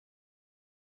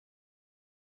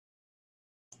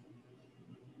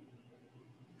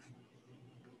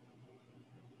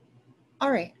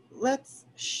All right, let's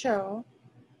show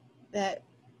that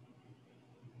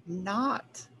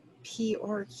not P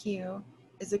or Q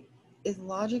is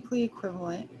logically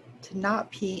equivalent to not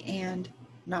P and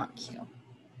not Q.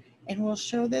 And we'll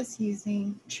show this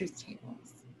using truth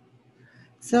tables.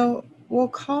 So we'll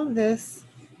call this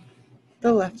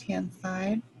the left-hand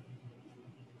side,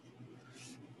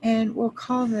 and we'll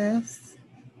call this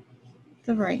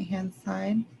the right-hand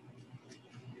side.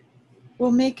 We'll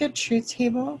make a truth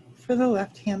table for the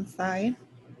left-hand side.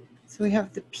 So we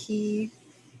have the P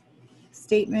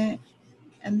statement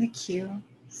and the Q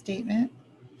statement.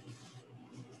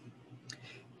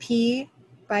 P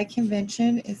by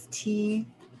convention is T,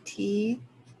 T,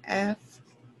 F,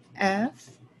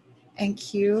 F, and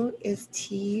Q is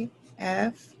T,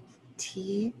 F,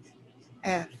 T,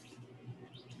 F.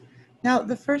 Now,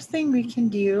 the first thing we can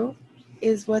do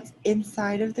is what's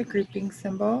inside of the grouping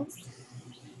symbols.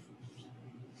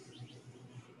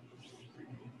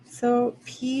 So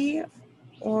P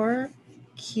or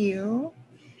Q,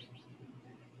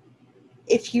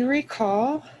 if you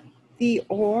recall, the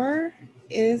OR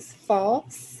is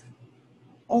false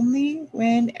only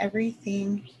when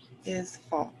everything is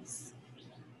false.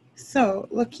 So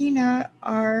looking at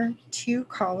our two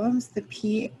columns, the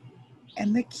P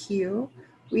and the Q,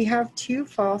 we have two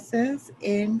falses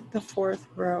in the fourth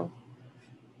row.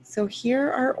 So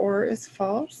here our OR is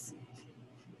false,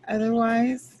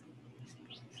 otherwise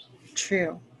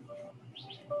true.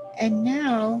 And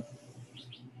now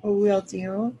what we'll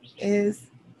do is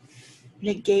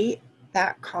negate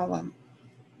that column.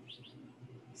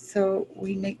 So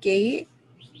we negate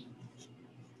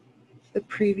the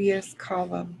previous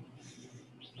column.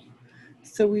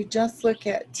 So we just look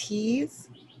at T's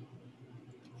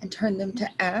and turn them to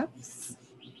F's.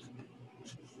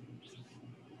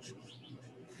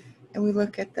 And we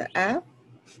look at the F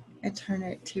and turn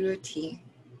it to a T.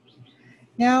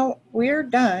 Now we're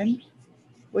done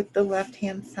with the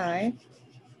left-hand side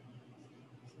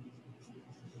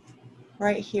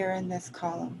right here in this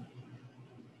column.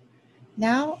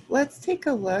 Now let's take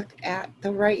a look at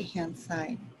the right-hand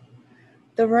side.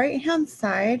 The right-hand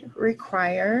side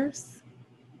requires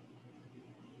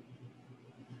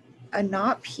a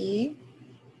not P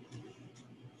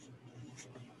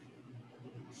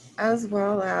as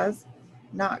well as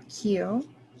not Q.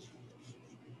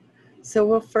 So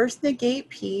we'll first negate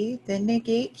P, then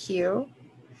negate Q,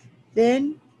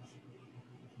 then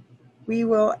we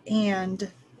will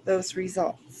AND those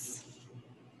results.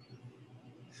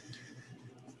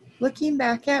 Looking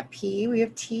back at P, we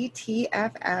have T, T,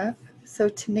 F, F. So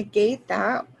to negate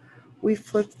that, we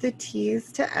flip the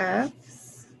T's to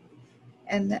F's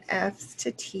and the F's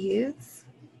to T's.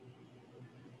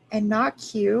 And not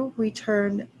Q, we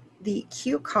turn the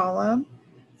Q column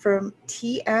from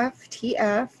TF,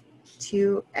 TF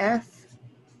to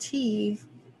FT,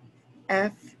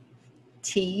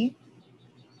 FT.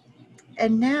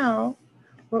 And now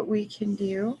what we can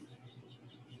do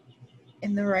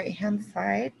in the right-hand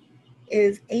side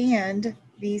is AND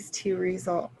these two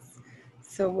results.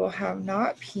 So we'll have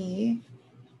not P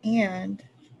and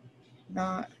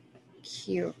not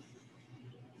Q.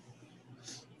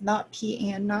 Not P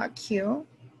and not Q.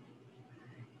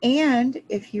 And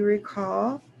if you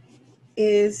recall,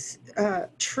 is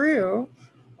true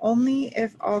only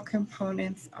if all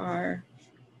components are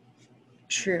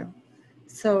true.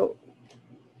 So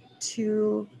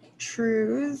two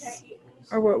truths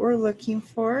are what we're looking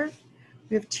for.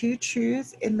 We have two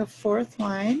truths in the fourth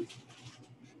line,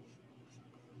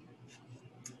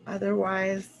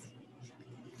 otherwise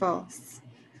false.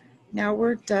 Now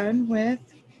we're done with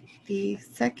the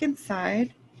second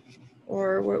side,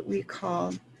 or what we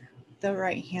call the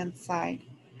right-hand side.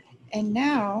 And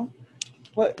now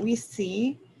what we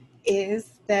see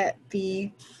is that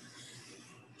the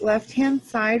left-hand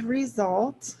side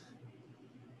result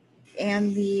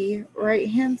and the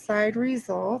right-hand side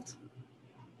result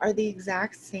are the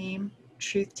exact same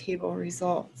truth table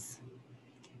results.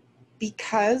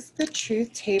 Because the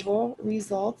truth table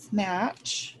results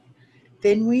match,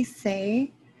 then we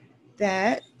say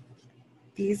that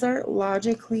these are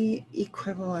logically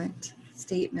equivalent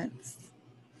statements.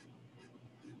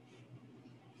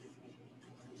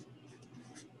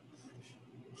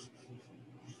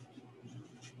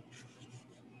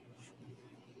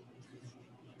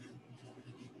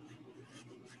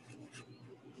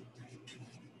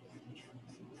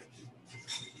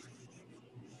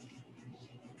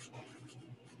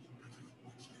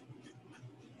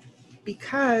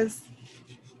 Because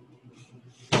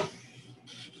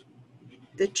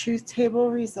the truth table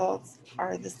results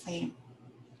are the same.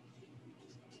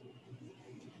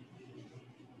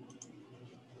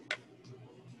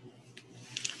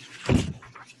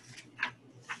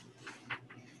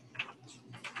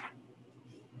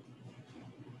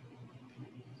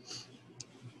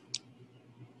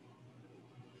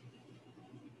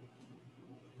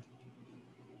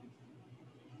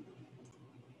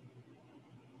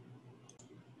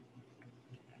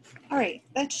 All right,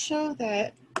 let's show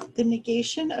that the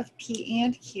negation of P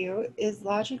and Q is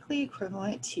logically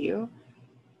equivalent to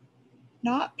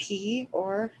not P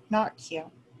or not Q.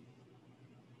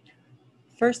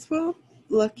 First, we'll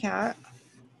look at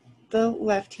the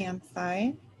left-hand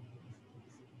side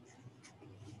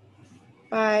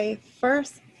by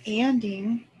first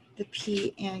ANDing the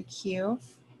P and Q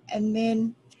and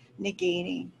then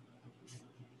negating.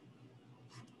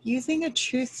 Using a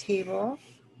truth table,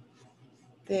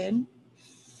 then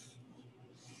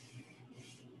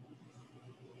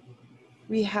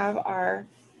we have our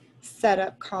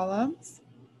setup columns,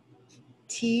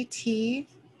 T, T,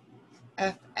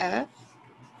 F, F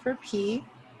for P,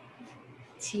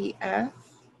 T, F,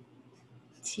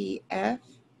 T, F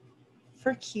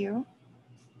for Q.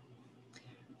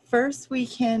 First, we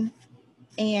can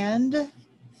AND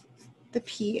the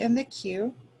P and the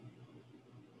Q.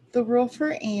 The rule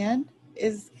for AND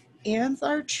is ANDs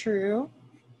are true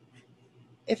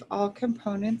if all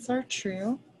components are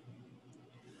true.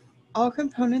 All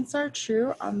components are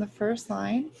true on the first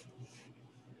line,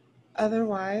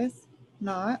 otherwise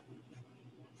not.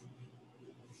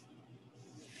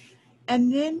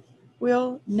 And then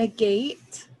we'll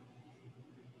negate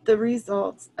the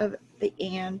results of the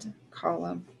AND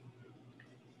column.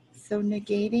 So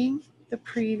negating the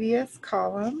previous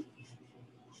column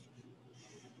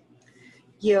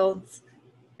yields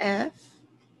F,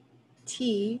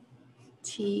 T,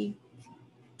 T,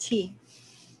 T.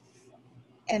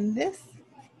 And this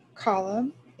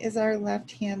column is our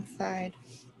left-hand side.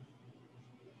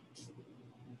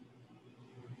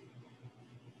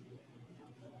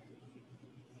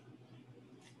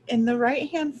 In the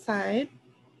right-hand side,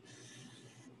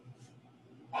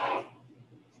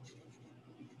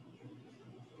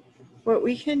 what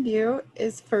we can do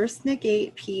is first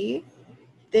negate P,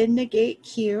 then negate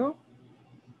Q,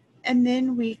 and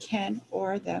then we can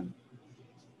OR them.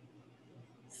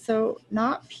 So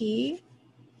not P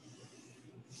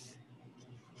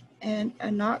and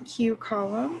a not Q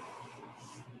column.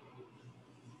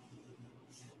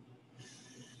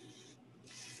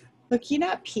 Looking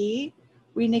at P,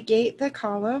 we negate the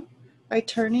column by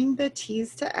turning the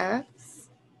T's to F's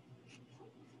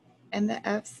and the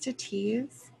F's to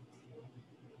T's.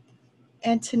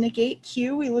 And to negate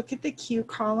Q, we look at the Q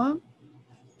column.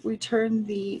 We turn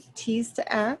the T's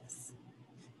to F's,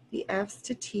 the F's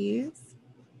to T's.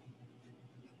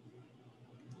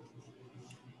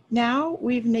 Now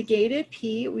we've negated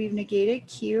P, we've negated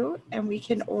Q, and we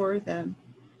can OR them.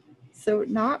 So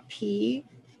not P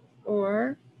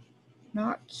or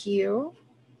not Q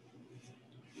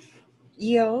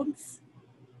yields,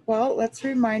 well, let's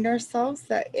remind ourselves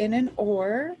that in an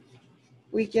OR,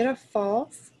 we get a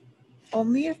false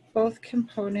only if both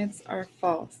components are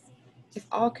false. If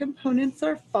all components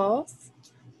are false,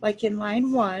 like in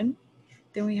line 1,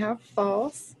 then we have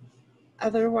false.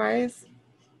 Otherwise,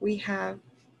 we have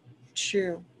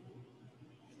true.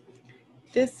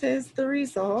 This is the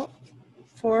result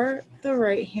for the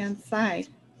right-hand side.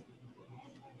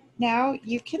 Now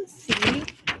you can see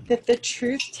that the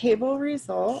truth table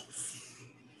results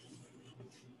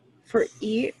for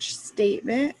each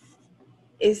statement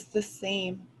is the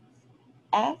same.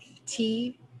 F,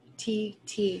 T, T,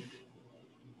 T.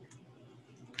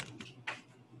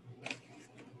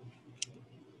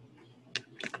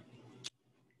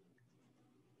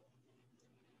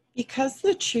 Because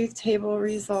the truth table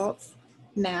results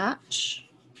match,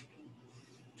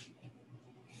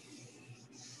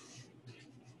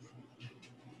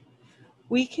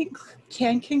 we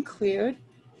can conclude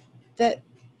that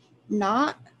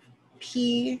not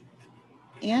P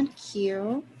and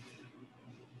Q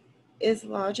is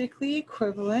logically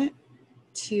equivalent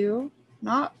to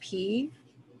not P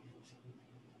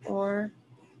or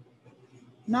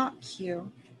not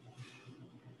Q.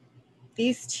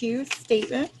 These two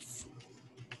statements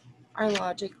are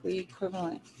logically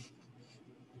equivalent.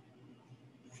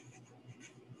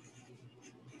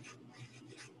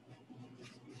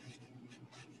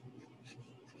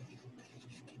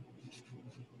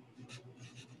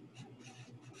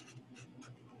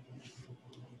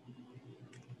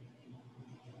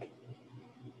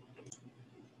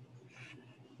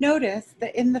 Notice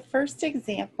that in the first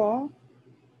example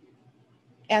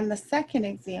and the second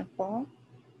example,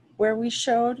 where we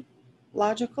showed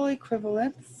logical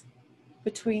equivalence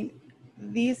between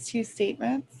these two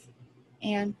statements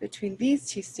and between these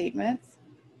two statements,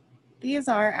 these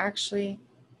are actually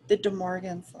the De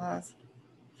Morgan's laws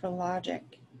for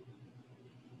logic.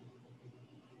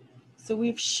 So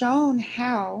we've shown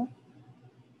how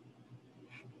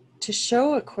to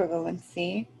show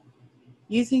equivalency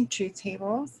using truth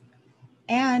tables,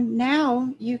 and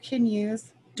now you can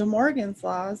use De De Morgan's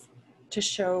laws to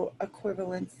show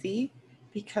equivalency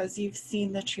because you've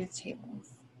seen the truth tables.